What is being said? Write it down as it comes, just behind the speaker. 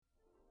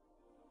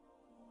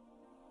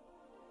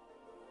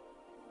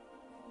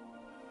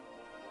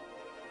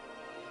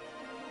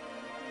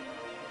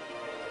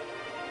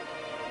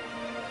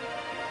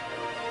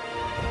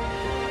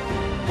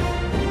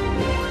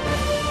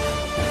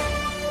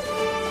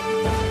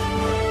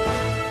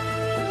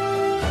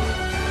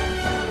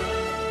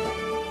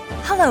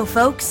Hello,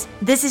 folks.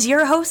 This is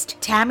your host,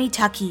 Tammy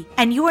Tuckey,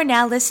 and you are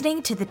now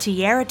listening to the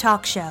Tierra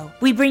Talk Show.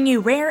 We bring you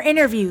rare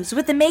interviews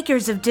with the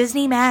makers of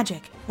Disney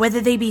Magic.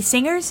 Whether they be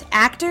singers,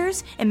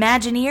 actors,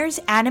 Imagineers,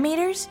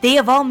 animators, they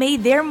have all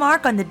made their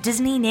mark on the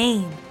Disney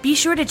name. Be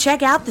sure to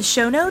check out the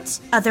show notes,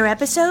 other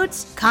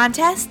episodes,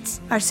 contests,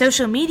 our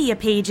social media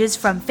pages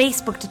from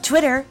Facebook to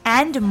Twitter,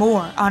 and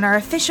more on our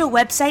official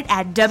website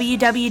at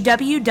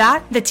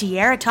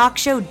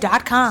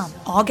www.thetierratalkshow.com.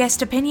 All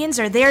guest opinions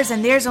are theirs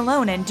and theirs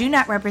alone and do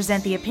not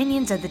represent the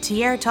opinions of the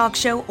Tierra Talk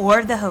Show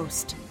or the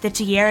host. The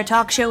Tierra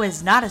Talk Show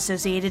is not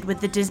associated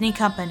with the Disney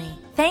Company.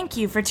 Thank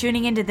you for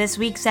tuning into this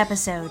week's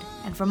episode.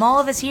 And from all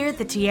of us here at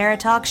the Tierra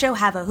Talk Show,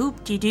 have a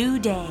hoop-de-doo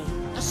day.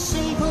 A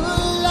simple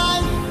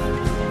life,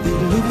 the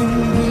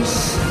living breeze,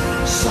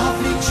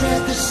 softly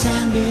tread the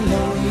sand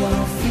below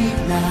your feet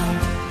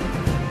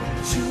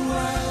now. 2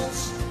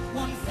 worlds,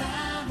 1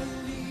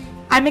 family.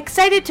 I'm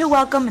excited to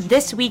welcome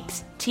this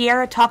week's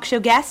Tierra Talk Show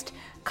guest,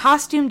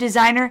 costume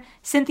designer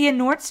Cynthia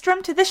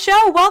Nordstrom, to the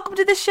show. Welcome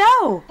to the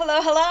show.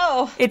 Hello,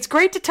 hello. It's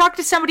great to talk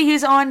to somebody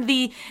who's on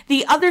the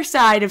other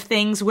side of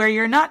things, where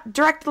you're not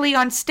directly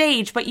on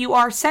stage, but you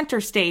are center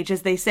stage,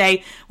 as they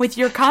say, with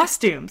your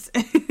costumes.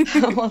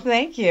 Well,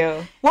 thank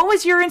you. What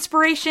was your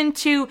inspiration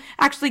to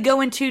actually go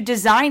into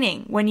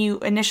designing when you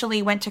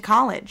initially went to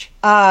college?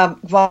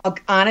 Well,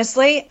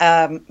 honestly,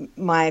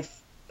 my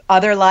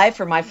other life,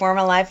 or my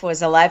former life,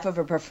 was a life of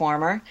a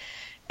performer.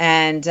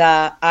 And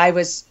I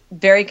was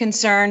very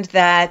concerned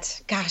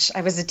that, gosh, I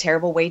was a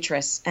terrible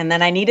waitress. And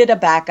then I needed a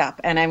backup.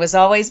 And I was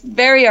always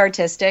very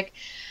artistic.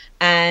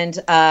 And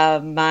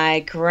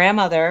my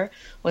grandmother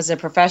was a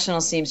professional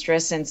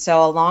seamstress. And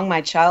so along my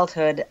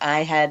childhood,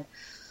 I had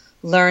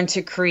learned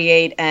to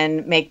create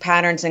and make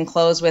patterns and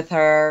clothes with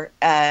her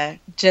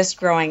just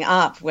growing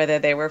up, whether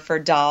they were for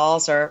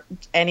dolls or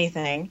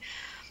anything.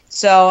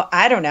 So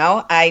I don't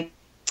know. I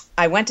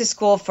went to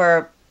school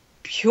for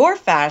pure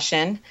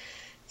fashion,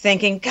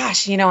 thinking,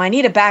 gosh, I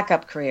need a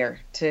backup career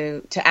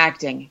to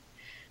acting.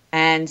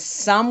 And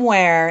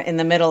somewhere in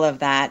the middle of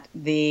that,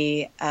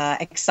 the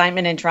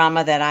excitement and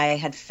drama that I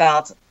had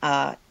felt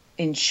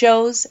in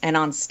shows and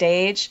on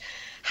stage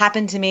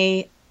happened to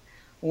me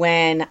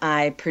when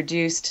I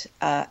produced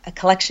a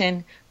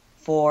collection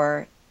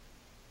for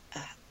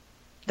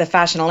the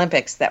Fashion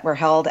Olympics that were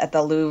held at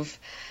the Louvre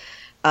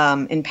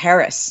in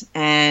Paris.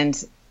 And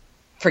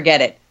forget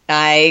it.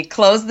 I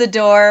closed the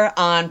door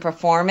on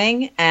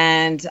performing,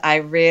 and I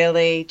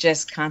really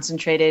just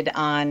concentrated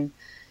on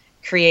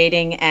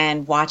creating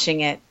and watching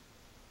it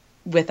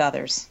with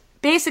others.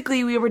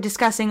 Basically, we were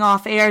discussing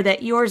off air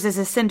that yours is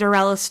a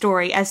Cinderella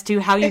story as to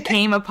how you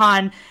came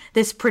upon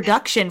this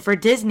production for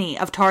Disney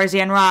of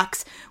Tarzan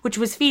Rocks, which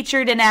was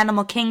featured in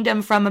Animal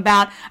Kingdom from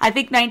about, I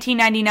think,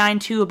 1999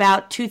 to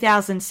about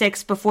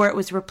 2006, before it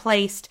was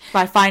replaced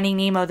by Finding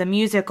Nemo the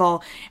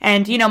musical.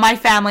 And, my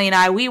family and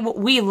I,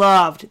 we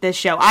loved this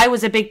show. I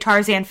was a big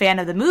Tarzan fan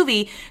of the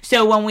movie,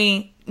 so when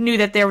we knew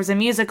that there was a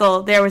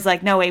musical, there was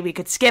no way we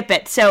could skip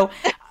it. So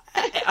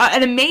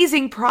an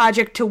amazing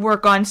project to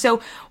work on. So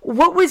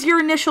what was your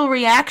initial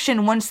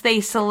reaction once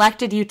they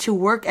selected you to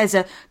work as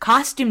a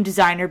costume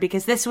designer?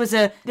 Because this was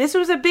a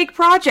big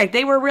project.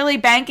 They were really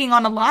banking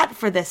on a lot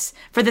for this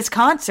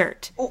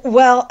concert.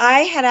 Well,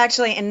 I had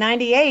actually, in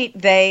 98,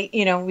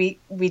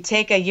 we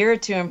take a year or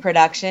two in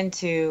production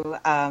to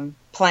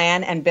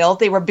plan and build.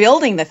 They were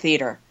building the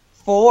theater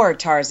for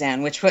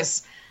Tarzan, which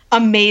was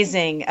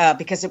amazing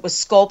because it was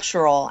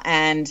sculptural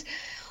and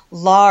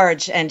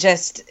large and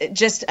just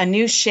a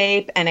new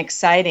shape and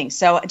exciting.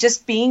 So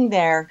just being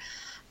there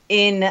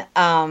in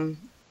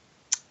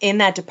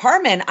that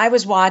department, I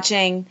was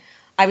watching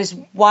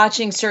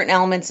certain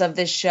elements of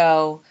this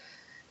show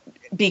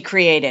be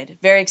created.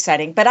 Very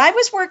exciting. But I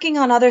was working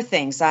on other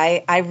things.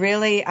 I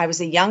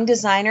was a young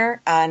designer,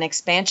 an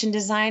expansion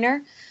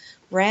designer,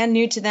 brand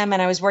new to them,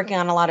 and I was working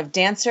on a lot of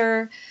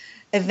dancer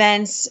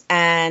events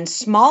and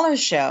smaller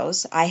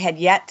shows. I had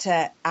yet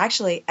to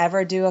actually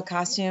ever do a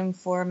costume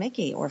for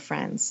Mickey or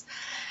Friends.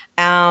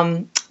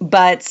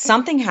 But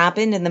something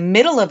happened in the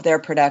middle of their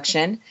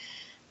production,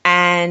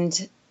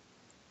 and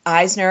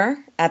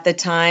Eisner at the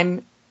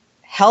time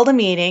held a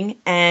meeting,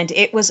 and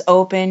it was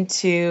open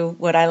to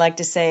what I like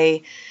to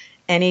say,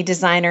 any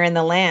designer in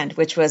the land,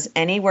 which was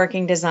any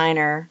working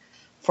designer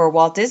for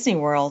Walt Disney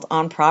World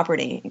on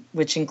property,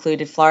 which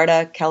included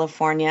Florida,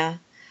 California,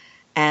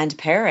 and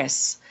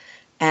Paris.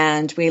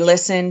 And we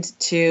listened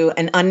to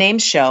an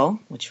unnamed show,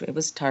 which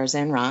was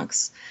Tarzan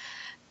Rocks,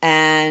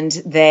 and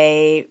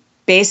they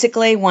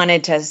basically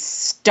wanted to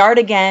start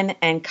again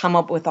and come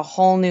up with a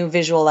whole new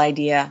visual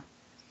idea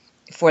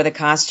for the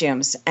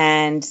costumes.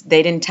 And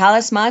they didn't tell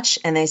us much,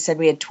 and they said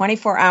we had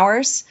 24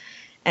 hours,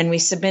 and we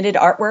submitted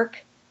artwork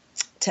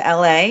to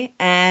LA,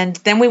 and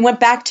then we went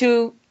back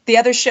to the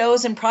other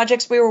shows and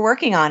projects we were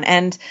working on.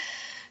 And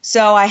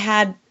so I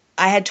had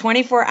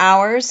 24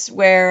 hours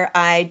where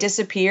I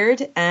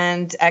disappeared,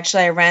 and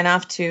actually I ran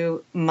off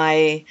to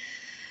my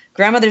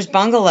grandmother's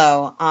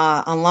bungalow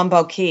on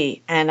Lombo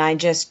Key, and I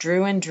just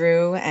drew and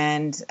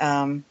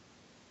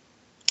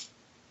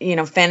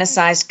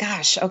fantasized,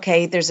 gosh,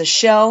 okay, there's a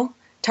show,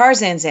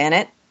 Tarzan's in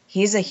it,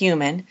 he's a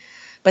human,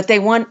 but they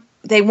want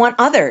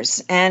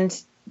others,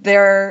 and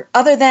they're,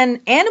 other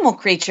than animal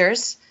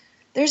creatures,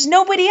 there's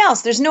nobody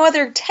else. There's no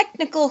other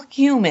technical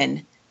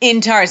human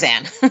in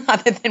Tarzan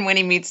other than when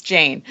he meets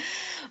Jane.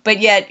 But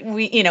yet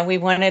we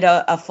wanted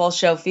a full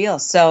show feel.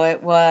 So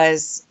it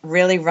was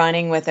really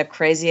running with a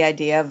crazy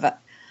idea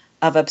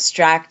of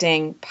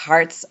abstracting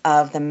parts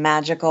of the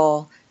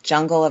magical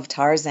jungle of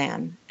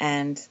Tarzan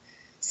and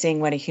seeing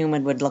what a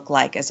human would look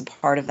like as a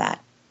part of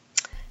that.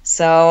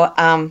 So,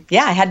 I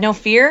had no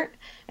fear.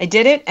 I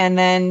did it. And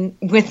then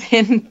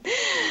within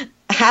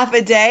half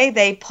a day,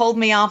 they pulled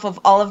me off of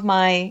all of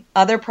my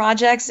other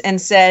projects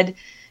and said,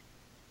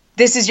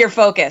 this is your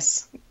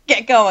focus.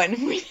 Get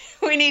going.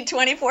 We need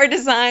 24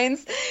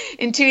 designs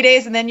in 2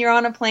 days. And then you're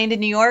on a plane to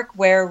New York,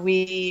 where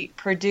we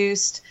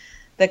produced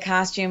the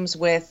costumes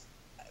with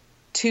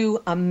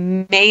 2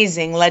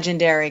 amazing,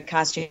 legendary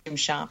costume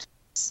shops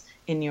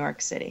in New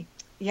York City.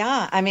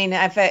 Yeah, I mean,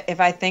 if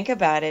I think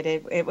about it,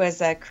 it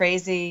was a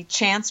crazy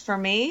chance for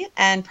me,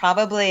 and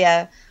probably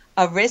a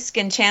risk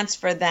and chance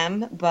for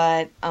them,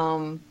 but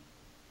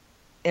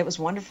it was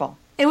wonderful.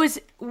 It was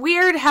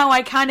weird how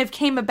I kind of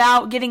came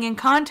about getting in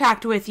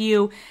contact with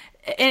you,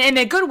 in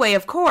a good way,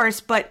 of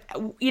course, but,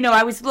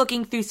 I was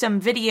looking through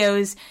some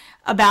videos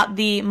about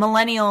the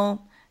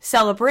millennial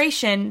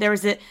celebration. There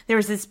was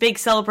this big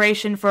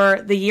celebration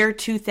for the year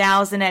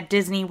 2000 at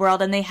Disney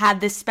World, and they had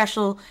this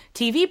special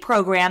TV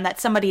program that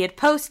somebody had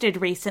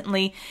posted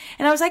recently,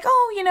 and I was like,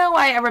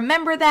 I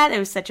remember that. It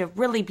was such a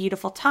really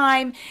beautiful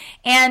time,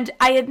 and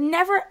I had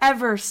never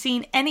ever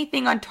seen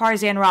anything on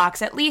Tarzan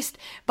Rocks, at least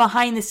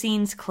behind the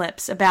scenes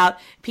clips about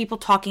people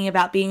talking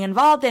about being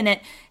involved in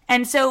it.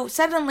 And so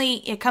suddenly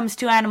it comes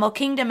to Animal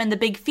Kingdom, and the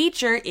big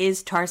feature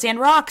is Tarzan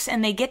Rocks,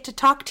 and they get to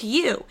talk to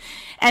you.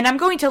 And I'm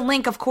going to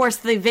link, of course,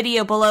 the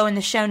video below in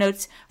the show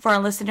notes for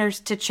our listeners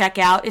to check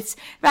out. It's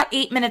about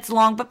 8 minutes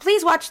long, but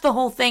please watch the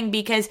whole thing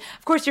because,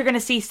 of course, you're going to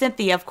see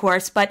Cynthia, of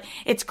course, but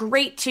it's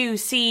great to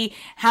see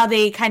how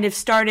they kind of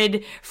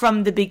started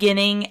from the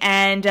beginning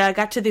and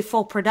got to the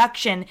full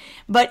production.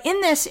 But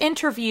in this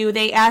interview,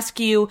 they ask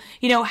you,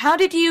 how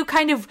did you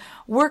kind of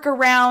work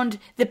around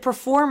the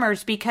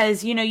performers,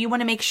 because you want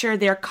to make sure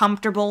they're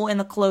comfortable in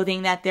the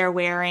clothing that they're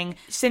wearing.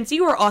 Since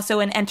you were also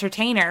an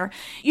entertainer,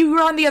 you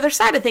were on the other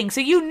side of things,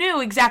 so you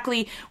knew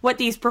exactly what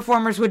these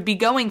performers would be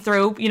going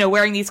through,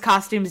 wearing these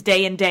costumes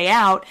day in, day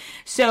out.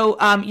 So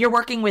you're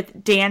working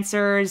with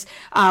dancers,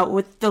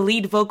 with the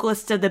lead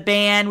vocalists of the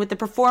band, with the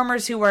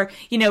performers who are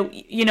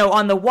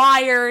on the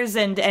wires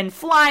and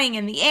flying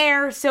in the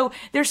air. So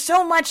there's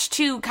so much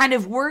to kind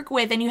of work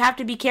with, and you have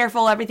to be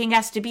careful. Everything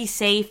has to be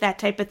safe, that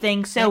type of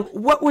thing. So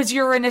what was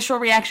your initial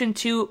reaction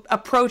to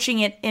approaching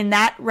it in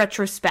that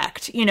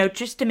retrospect?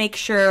 Just to make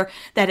sure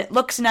that it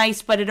looks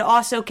nice, but it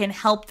also can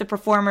help the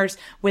performers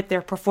with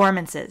their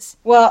performances.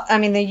 Well, I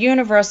mean, the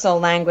universal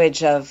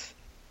language of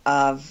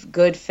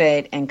good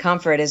fit and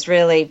comfort is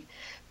really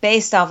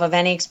based off of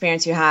any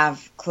experience you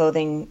have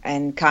clothing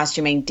and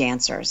costuming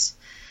dancers.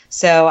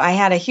 So I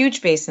had a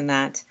huge base in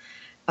that,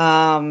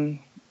 and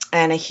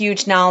a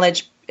huge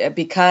knowledge,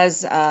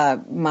 because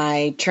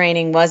my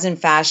training was in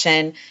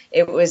fashion.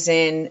 It was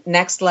in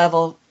next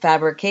level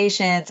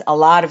fabrications, a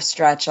lot of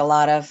stretch, a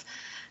lot of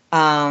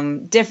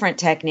different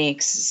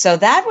techniques. So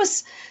that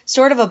was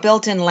sort of a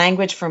built-in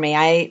language for me.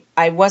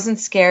 I wasn't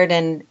scared,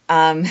 and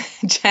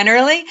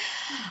generally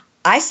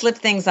I slip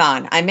things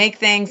on. I make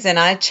things and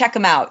I check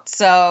them out.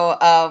 So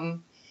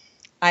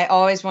I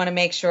always want to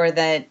make sure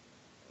that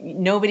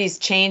nobody's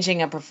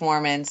changing a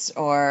performance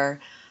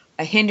or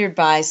hindered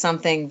by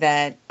something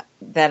that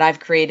I've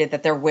created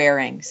that they're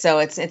wearing. So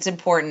it's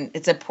important.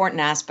 It's an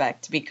important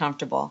aspect to be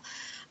comfortable.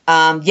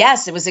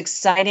 Yes, it was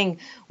exciting.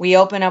 We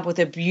open up with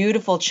a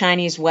beautiful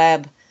Chinese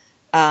web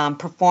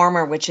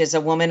performer, which is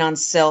a woman on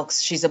silks.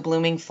 She's a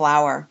blooming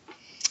flower.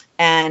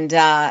 And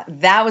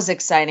that was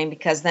exciting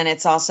because then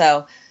it's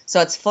also, so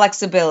it's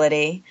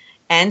flexibility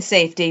and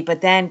safety, but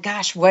then,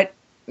 gosh, what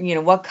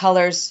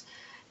colors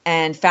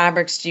and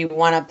fabrics do you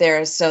want up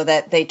there so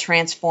that they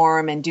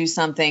transform and do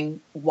something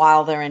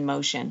while they're in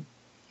motion?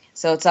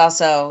 So it's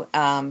also,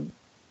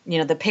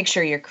 the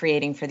picture you're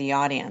creating for the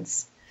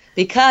audience.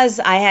 Because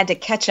I had to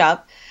catch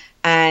up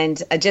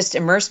and just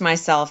immerse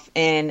myself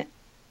in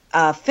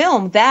a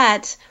film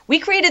that we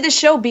created the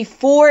show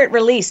before it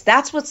released.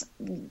 That's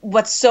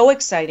what's so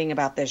exciting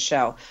about this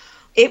show.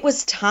 It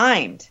was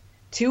timed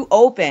to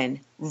open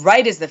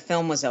right as the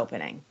film was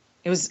opening.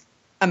 It was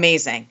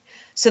amazing.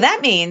 So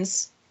that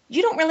means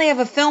you don't really have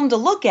a film to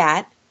look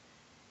at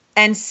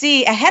and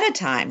see ahead of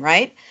time,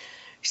 right?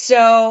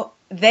 So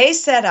they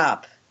set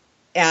up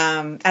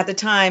at the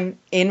time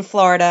in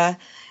Florida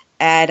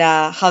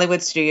at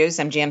Hollywood Studios,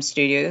 MGM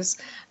Studios.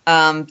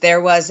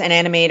 There was an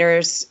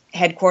animator's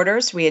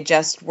headquarters. We had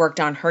just worked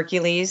on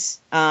Hercules,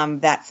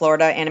 that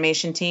Florida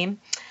animation team,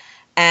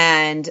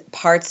 and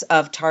parts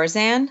of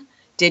Tarzan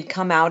did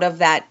come out of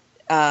that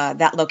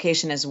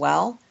location as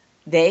well.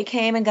 They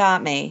came and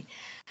got me,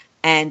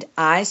 and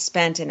I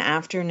spent an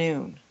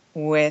afternoon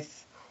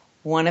with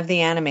one of the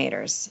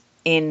animators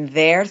in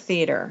their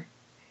theater,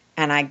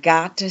 and I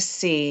got to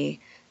see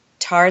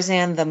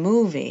Tarzan the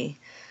movie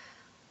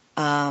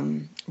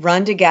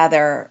run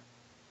together,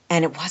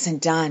 and it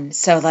wasn't done.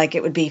 So like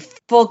it would be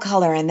full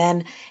color, and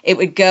then it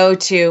would go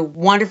to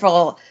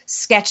wonderful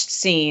sketched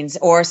scenes,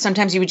 or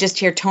sometimes you would just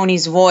hear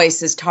Tony's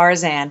voice as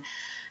Tarzan.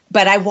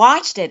 But I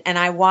watched it, and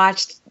I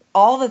watched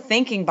all the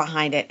thinking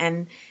behind it,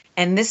 and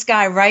this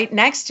guy right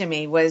next to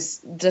me was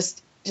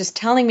just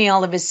telling me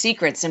all of his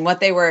secrets and what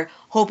they were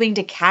hoping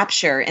to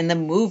capture in the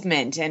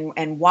movement,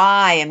 and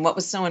why, and what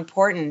was so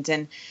important,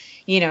 and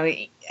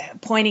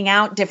pointing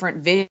out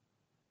different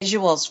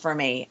visuals for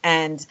me.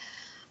 And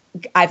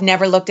I've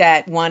never looked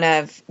at one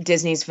of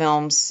Disney's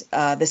films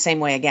the same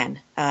way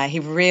again. He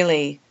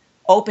really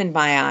opened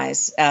my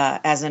eyes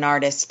as an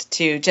artist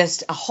to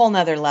just a whole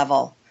nother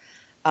level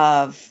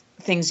of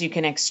things you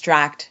can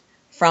extract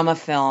from a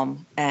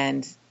film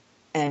and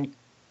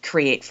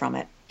create from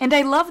it. And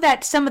I love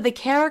that some of the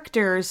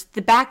characters,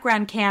 the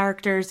background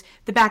dancers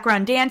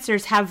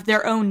have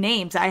their own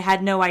names. I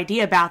had no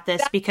idea about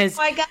this because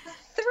I got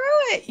through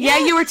it. Yeah,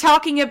 you were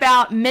talking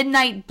about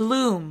Midnight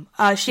Bloom.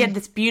 She had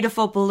this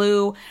beautiful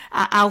blue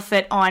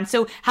outfit on.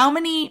 So how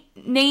many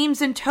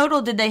names in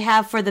total did they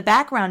have for the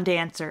background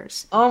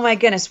dancers? Oh my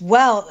goodness.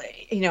 Well,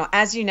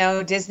 as you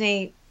know,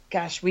 Disney,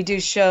 gosh, we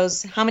do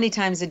shows how many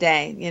times a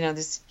day?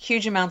 There's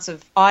huge amounts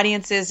of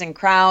audiences and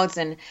crowds,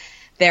 and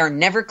they're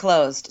never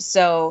closed.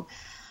 So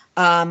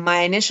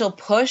my initial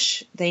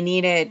push, they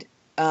needed,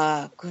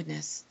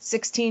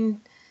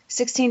 16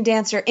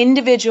 dancer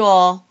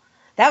individual.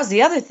 That was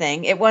the other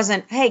thing. It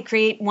wasn't, hey,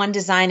 create one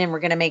design and we're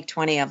going to make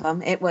 20 of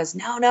them. It was,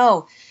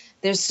 no,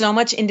 there's so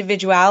much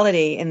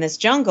individuality in this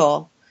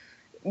jungle.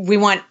 We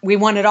want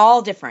it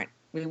all different.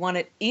 We want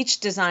it each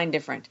design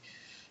different.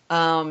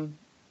 And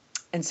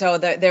so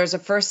there's a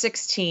first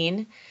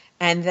 16.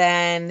 And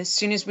then as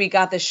soon as we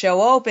got the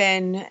show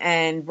open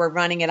and we're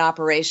running it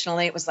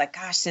operationally, it was like,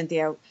 gosh,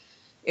 Cynthia,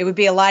 it would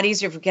be a lot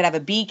easier if we could have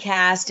a B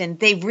cast, and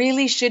they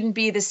really shouldn't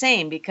be the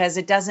same because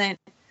it doesn't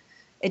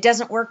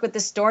work with the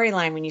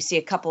storyline when you see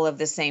a couple of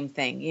the same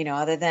thing,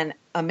 other than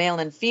a male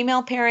and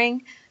female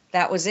pairing.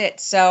 That was it.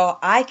 So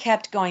I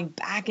kept going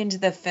back into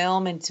the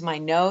film, into my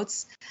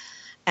notes,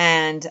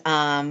 and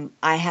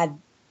I had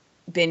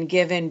been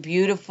given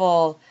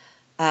beautiful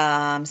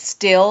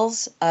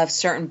stills of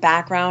certain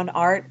background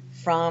art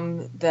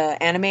from the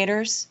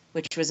animators,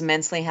 which was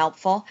immensely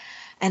helpful.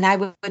 And I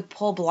would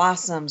pull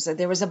blossoms.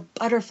 There was a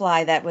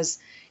butterfly that was,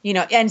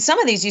 and some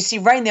of these you see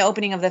right in the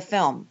opening of the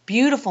film.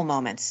 Beautiful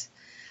moments.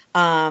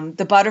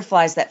 The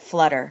butterflies that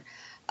flutter,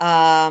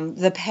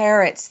 the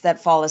parrots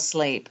that fall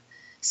asleep.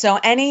 So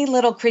any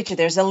little creature,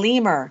 there's a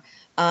lemur.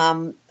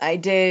 I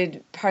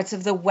did parts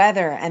of the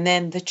weather, and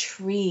then the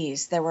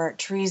trees. There were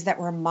trees that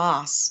were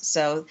moss.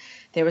 So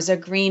there was a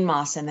green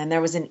moss, and then there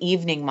was an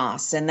evening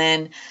moss, and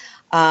then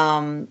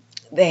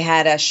they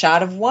had a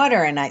shot of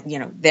water, and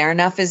there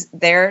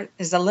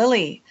is a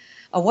lily,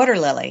 a water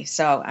lily.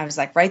 So I was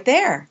like, right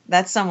there,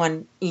 that's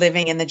someone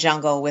living in the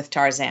jungle with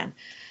Tarzan.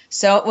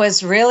 So it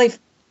was really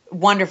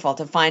wonderful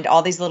to find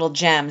all these little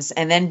gems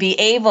and then be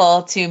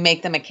able to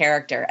make them a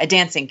character, a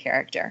dancing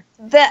character.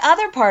 The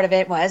other part of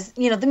it was,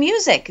 the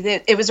music.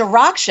 It was a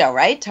rock show,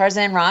 right?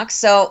 Tarzan Rocks.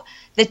 So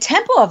the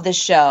tempo of the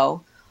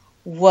show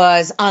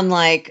was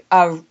unlike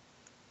a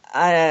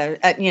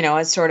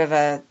sort of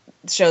a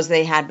shows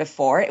they had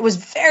before. It was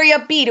very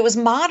upbeat. It was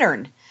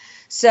modern.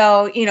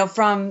 So,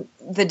 from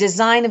the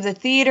design of the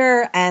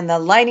theater and the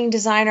lighting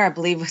designer, I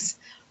believe was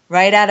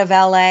right out of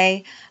LA.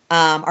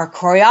 Our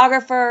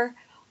choreographer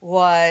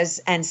was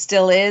and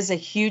still is a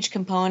huge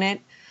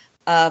component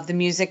of the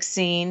music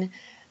scene.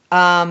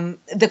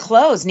 The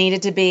clothes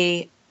needed to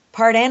be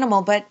part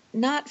animal, but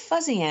not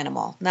fuzzy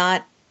animal,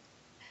 not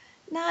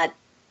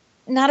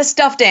a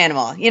stuffed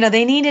animal.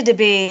 They needed to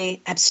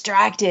be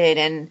abstracted,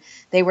 and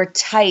they were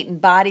tight and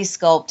body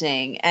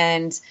sculpting,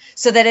 and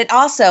so that it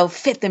also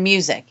fit the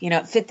music.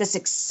 It fit this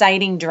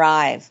exciting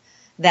drive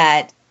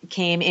that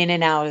came in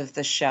and out of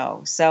the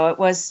show. So it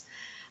was,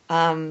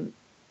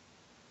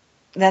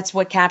 that's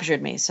what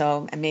captured me.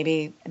 So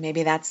maybe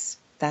that's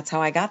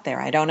how I got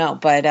there. I don't know,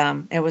 but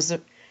it was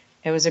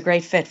a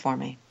great fit for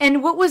me.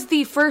 And what was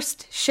the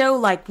first show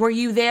like? Were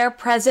you there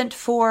present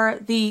for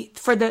the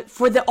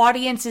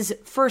audience's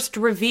first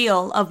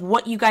reveal of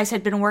what you guys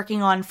had been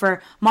working on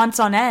for months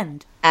on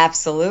end?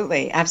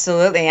 Absolutely.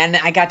 And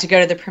I got to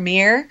go to the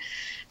premiere.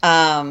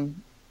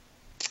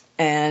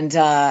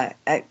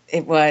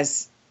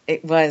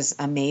 It was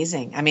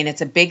amazing. I mean,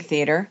 it's a big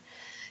theater.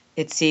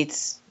 It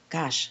seats,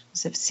 does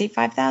it seat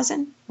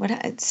 5,000?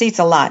 It seats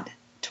a lot.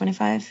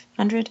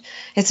 2,500?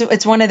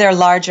 It's one of their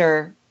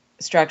larger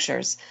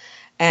structures,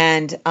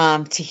 and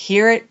to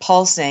hear it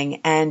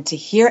pulsing and to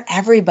hear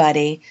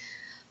everybody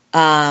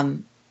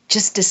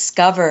just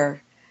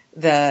discover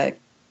the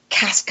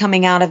cast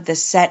coming out of the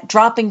set,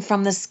 dropping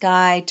from the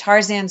sky,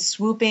 Tarzan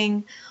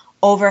swooping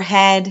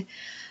overhead,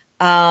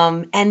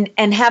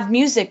 and have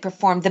music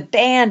performed, the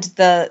band,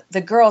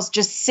 the girls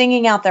just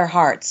singing out their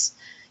hearts.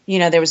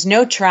 There was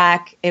no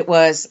track. It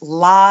was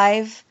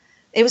live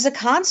it was a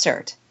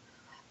concert.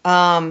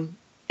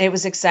 It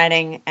was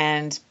exciting,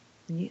 and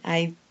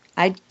I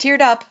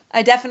teared up.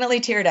 I definitely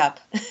teared up.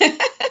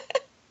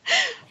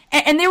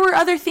 And there were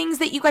other things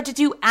that you got to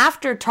do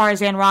after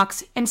Tarzan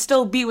Rocks and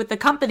still be with the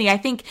company. I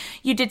think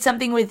you did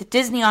something with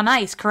Disney on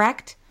Ice,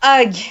 correct?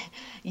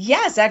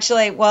 Yes,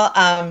 actually.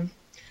 Well,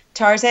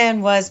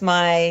 Tarzan was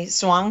my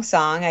swan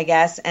song, I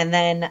guess. And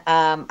then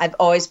I've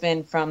always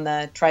been from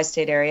the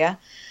tri-state area.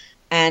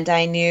 And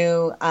I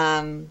knew,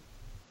 or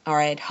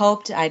I'd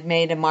hoped I'd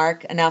made a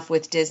mark enough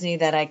with Disney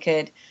that I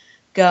could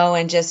go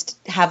and just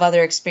have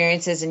other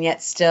experiences and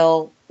yet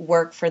still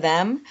work for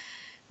them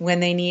when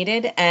they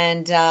needed.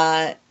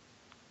 And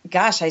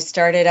gosh, I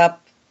started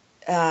up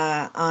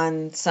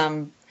on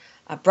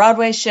a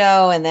Broadway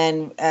show, and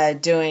then I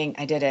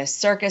did a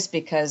circus,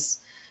 because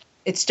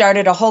it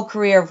started a whole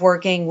career of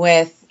working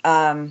with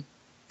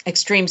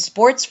extreme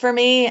sports for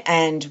me,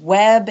 and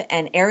web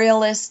and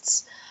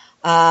aerialists.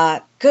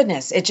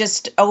 Goodness, it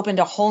just opened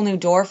a whole new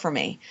door for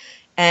me.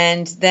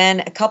 And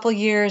then a couple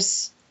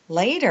years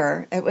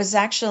later, it was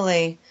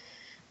actually,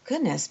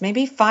 goodness,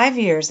 maybe 5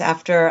 years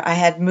after I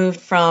had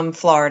moved from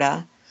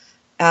Florida,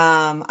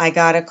 I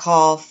got a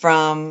call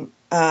from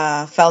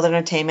Feld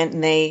Entertainment,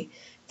 and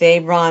they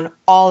run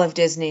all of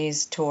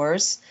Disney's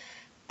tours.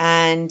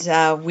 And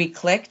we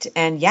clicked,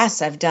 and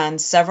yes, I've done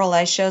several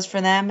ice shows for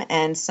them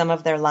and some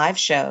of their live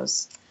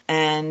shows.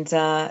 And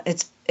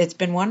it's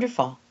been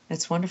wonderful.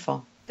 It's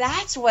wonderful.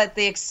 That's what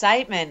the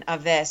excitement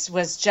of this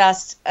was,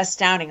 just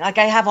astounding. Like,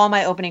 I have all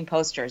my opening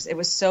posters. It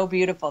was so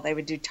beautiful. They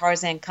would do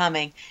Tarzan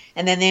Coming,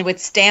 and then they would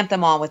stamp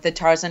them all with the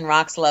Tarzan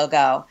Rocks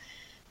logo.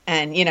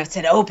 And, it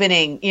said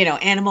opening,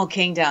 Animal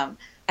Kingdom.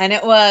 And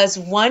it was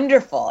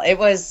wonderful. It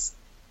was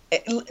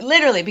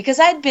literally, because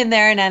I'd been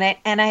there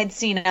and I had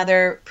seen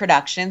other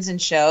productions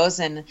and shows,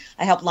 and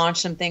I helped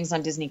launch some things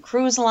on Disney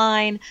Cruise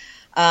Line.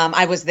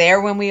 I was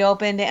there when we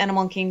opened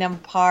Animal Kingdom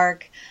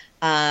Park.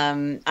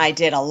 I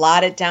did a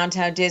lot at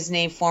Downtown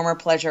Disney, former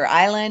Pleasure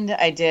Island.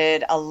 I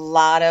did a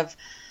lot of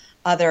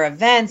other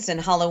events and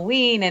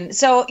Halloween. And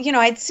so,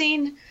 I'd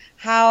seen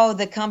how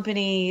the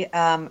company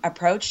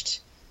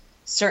approached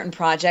certain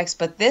projects,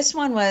 but this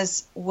one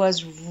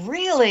was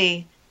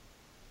really,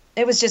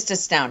 it was just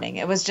astounding.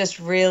 It was just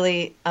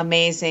really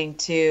amazing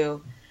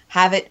to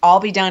have it all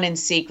be done in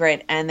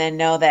secret, and then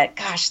know that,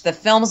 gosh, the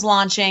film's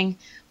launching,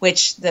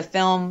 which the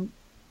film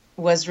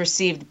was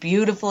received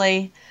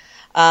beautifully.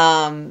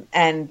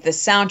 And the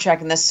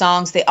soundtrack and the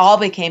songs, they all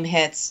became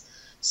hits.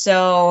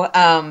 So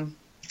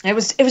it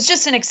was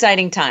just an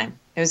exciting time.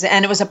 It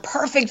was a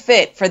perfect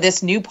fit for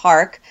this new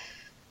park,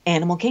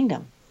 Animal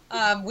Kingdom.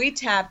 We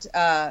tapped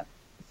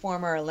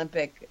former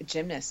Olympic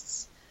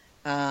gymnasts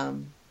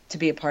to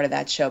be a part of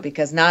that show,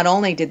 because not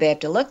only did they have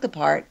to look the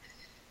part,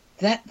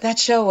 that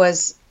show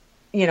was,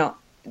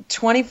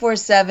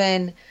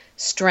 24/7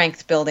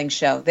 strength building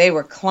show. They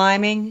were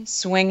climbing,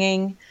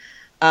 swinging.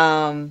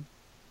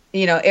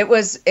 It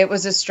was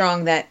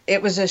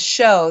a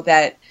show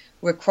that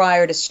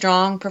required a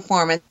strong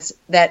performance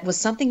that was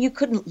something you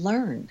couldn't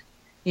learn.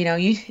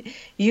 You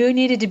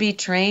needed to be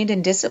trained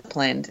and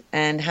disciplined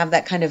and have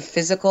that kind of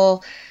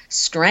physical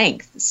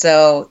strength.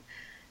 So,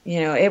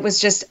 it was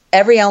just,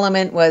 every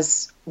element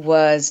was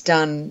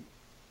done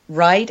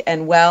right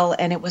and well,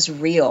 and it was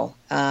real.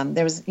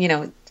 There's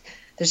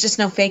just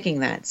no faking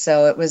that.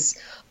 So it was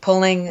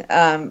pulling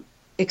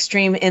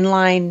extreme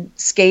inline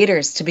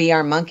skaters to be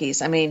our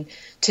monkeys. I mean,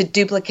 to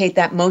duplicate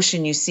that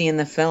motion you see in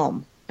the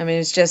film. I mean, it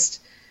was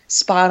just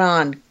spot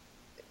on,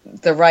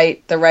 the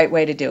right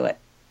way to do it,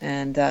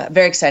 and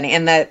very exciting.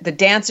 And the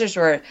dancers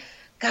were,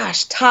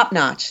 gosh, top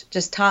notch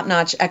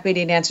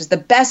equity dancers, the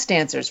best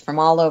dancers from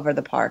all over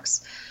the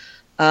parks.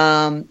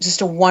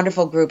 Just a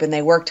wonderful group, and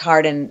they worked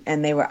hard, and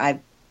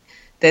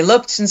they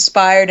looked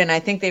inspired, and I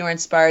think they were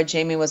inspired.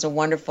 Jamie was a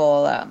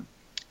wonderful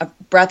a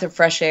breath of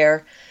fresh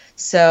air.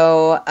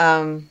 So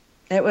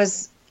it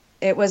was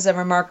a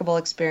remarkable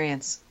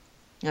experience.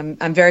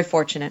 I'm very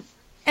fortunate.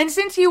 And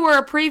since you were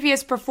a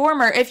previous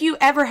performer, if you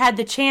ever had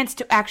the chance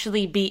to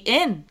actually be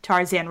in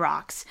Tarzan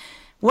Rocks,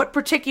 what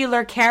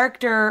particular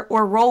character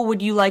or role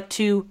would you like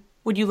to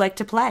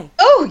play?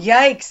 Oh,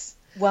 yikes!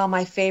 Well,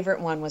 my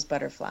favorite one was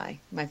Butterfly.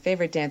 My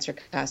favorite dancer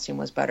costume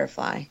was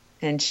Butterfly,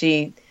 and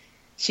she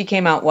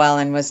came out well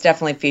and was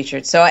definitely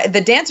featured. So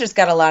the dancers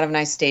got a lot of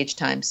nice stage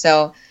time.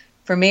 So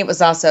for me, it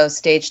was also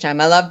stage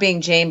time. I love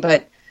being Jane,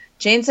 but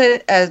Jane's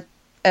a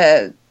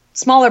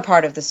smaller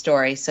part of the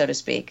story, so to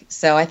speak.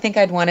 So I think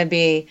I'd want to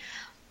be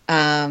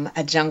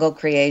a jungle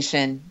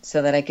creation,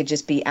 so that I could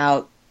just be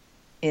out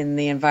in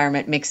the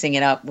environment, mixing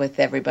it up with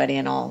everybody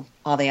and all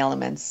the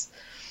elements.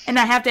 And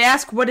I have to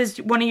ask, what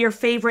is one of your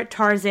favorite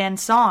Tarzan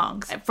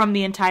songs from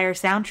the entire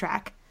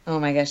soundtrack? Oh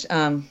my gosh.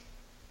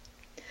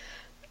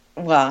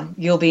 Well,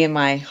 You'll Be in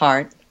My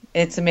Heart.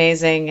 It's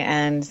amazing.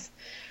 And,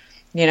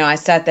 I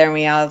sat there and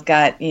we all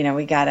got,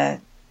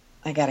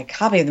 I got a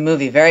copy of the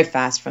movie very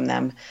fast from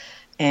them.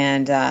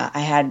 And I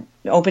had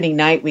opening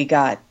night, we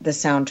got the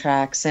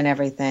soundtracks and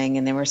everything,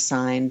 and they were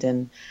signed,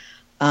 and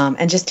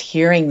just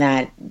hearing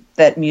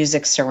that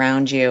music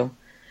surround you,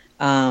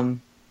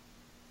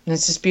 And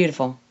it's just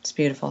beautiful. It's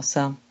beautiful.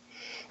 So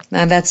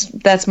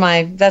that's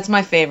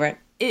my favorite.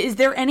 Is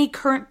there any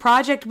current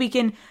project we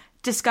can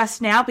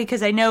discuss now?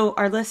 Because I know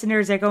our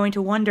listeners are going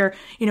to wonder,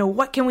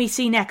 what can we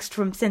see next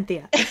from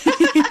Cynthia?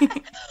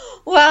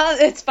 Well,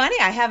 it's funny.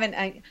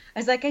 I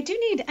was like, I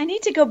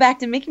need to go back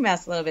to Mickey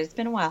Mouse a little bit. It's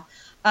been a while.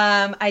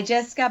 I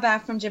just got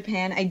back from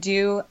Japan. I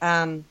do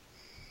a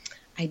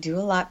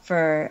lot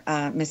for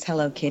Miss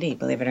Hello Kitty,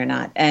 believe it or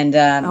not, and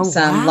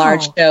some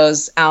large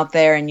shows out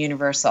there in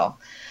Universal.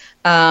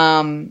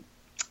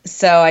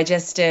 So I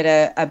just did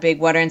a big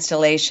water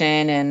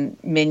installation and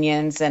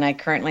Minions, and I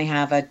currently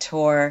have a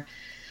tour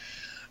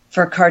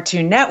for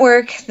Cartoon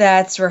Network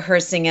that's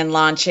rehearsing and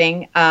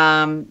launching.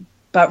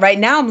 But right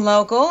now I'm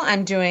local.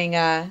 I'm doing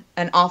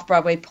an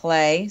off-Broadway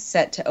play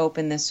set to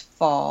open this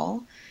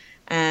fall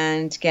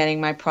and getting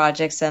my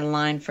projects in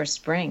line for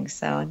spring.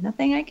 So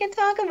nothing I can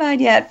talk about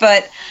yet.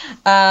 But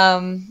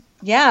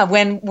yeah,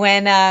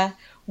 when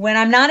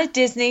I'm not at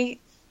Disney,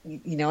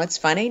 it's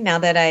funny. Now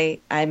that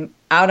I'm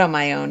out on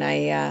my own,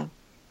 I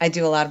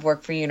do a lot of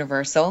work for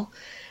Universal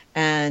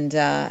and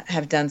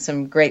have done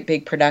some great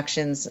big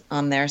productions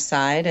on their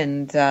side.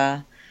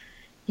 And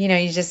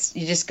you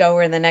just go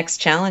where the next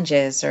challenge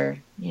is, or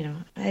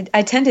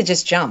I tend to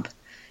just jump,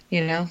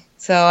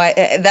 So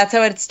that's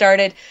how it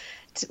started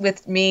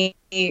with me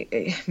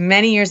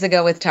many years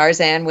ago with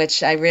Tarzan,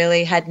 which I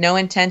really had no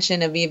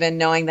intention of even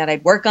knowing that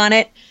I'd work on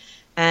it,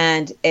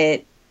 and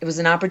it was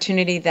an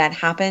opportunity that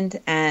happened,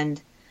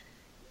 and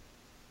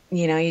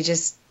you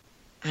just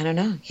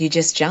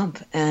jump,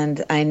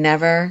 and I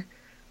never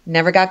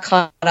got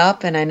caught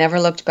up, and I never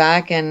looked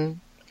back, and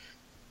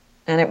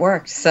it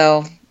worked.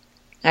 So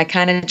I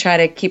kind of try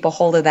to keep a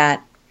hold of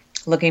that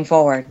looking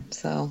forward.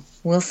 So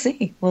we'll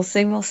see.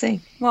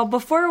 Well,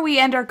 before we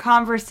end our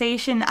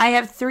conversation, I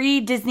have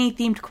 3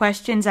 Disney-themed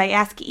questions I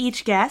ask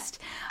each guest.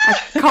 I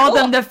call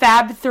them the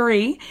Fab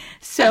 3.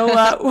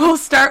 So we'll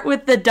start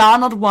with the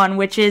Donald one,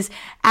 which is,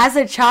 as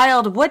a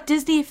child, what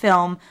Disney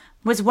film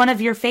was one of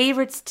your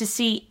favorites to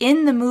see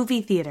in the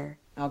movie theater?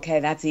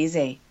 Okay, that's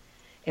easy.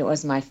 It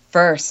was my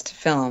first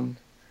film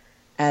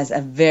as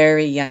a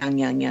very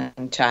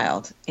young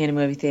child in a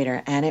movie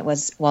theater, and it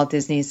was Walt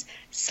Disney's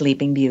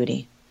Sleeping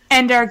Beauty.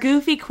 And our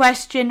goofy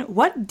question,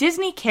 what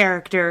Disney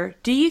character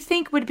do you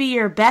think would be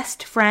your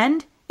best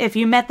friend if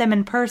you met them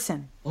in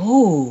person?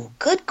 Ooh,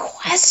 good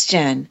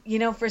question.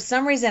 For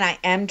some reason I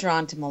am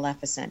drawn to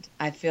Maleficent.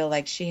 I feel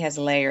like she has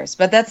layers,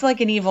 but that's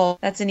an evil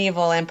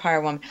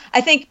Empire woman.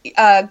 I think,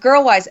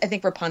 girl-wise, I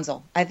think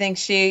Rapunzel. I think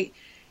she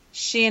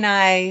and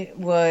I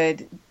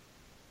would,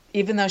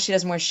 even though she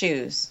doesn't wear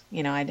shoes,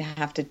 I'd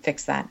have to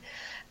fix that.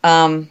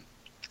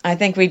 I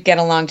think we'd get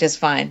along just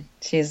fine.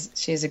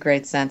 She's a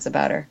great sense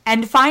about her.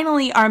 And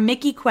finally, our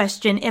Mickey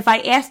question. If I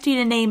asked you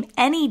to name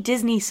any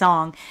Disney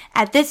song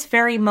at this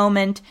very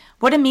moment,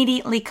 what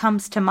immediately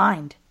comes to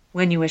mind?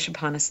 When You Wish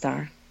Upon a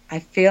Star. I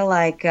feel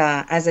like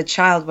as a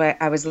child,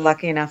 I was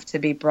lucky enough to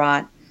be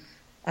brought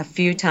a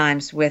few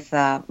times with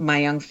my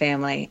young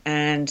family,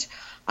 and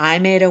I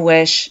made a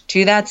wish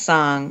to that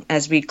song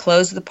as we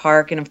closed the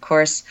park. And of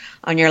course,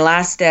 on your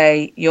last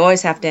day, you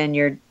always have to end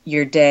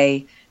your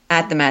day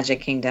at the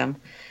Magic Kingdom.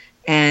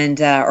 And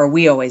or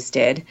we always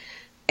did,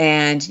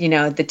 and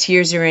the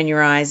tears are in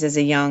your eyes as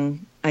a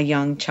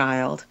young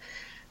child.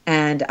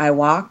 And I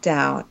walked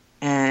out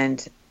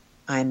and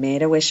I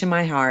made a wish in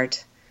my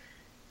heart,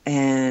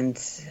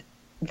 and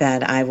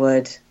that I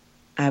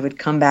would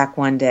come back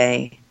one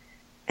day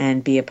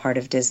and be a part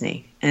of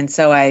Disney. And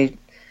so I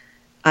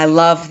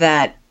love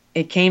that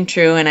it came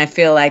true, and I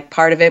feel like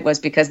part of it was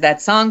because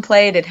that song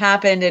played, it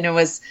happened, and it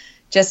was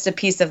just a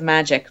piece of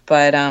magic.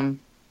 But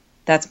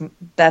that's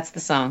the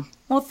song.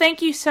 Well,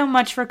 thank you so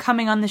much for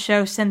coming on the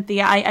show,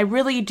 Cynthia. I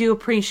really do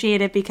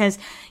appreciate it because,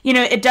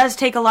 it does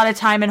take a lot of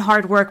time and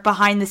hard work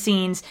behind the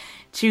scenes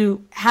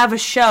to have a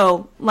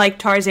show like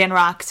Tarzan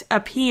Rocks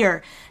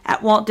appear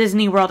at Walt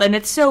Disney World. And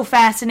it's so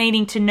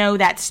fascinating to know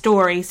that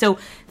story. So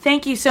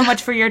thank you so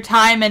much for your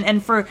time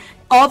and for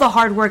all the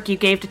hard work you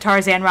gave to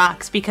Tarzan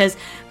Rocks, because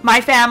my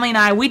family and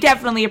I, we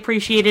definitely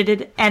appreciated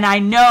it, and I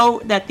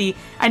know that the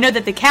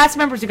cast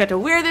members who got to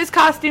wear those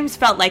costumes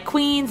felt like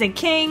queens and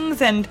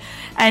kings, and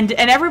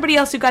everybody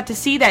else who got to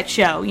see that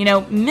show,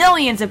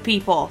 millions of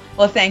people.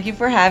 Well, thank you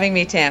for having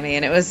me, Tammy,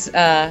 and it was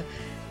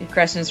your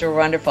questions were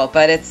wonderful,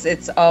 but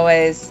it's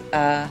always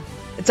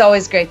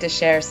great to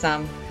share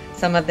some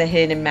of the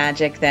hidden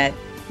magic that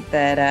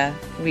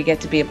we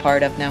get to be a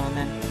part of now and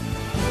then.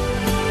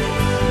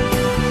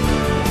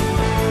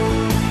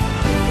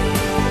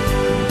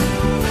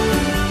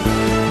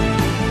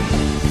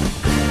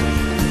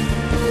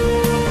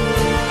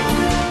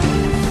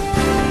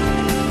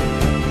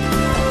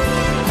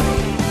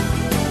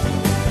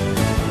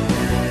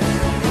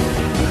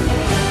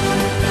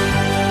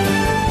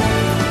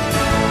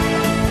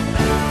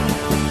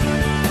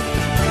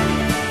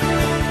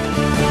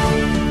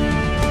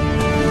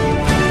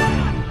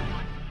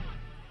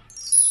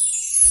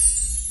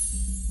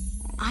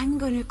 I'm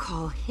going to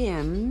call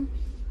him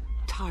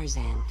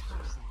Tarzan.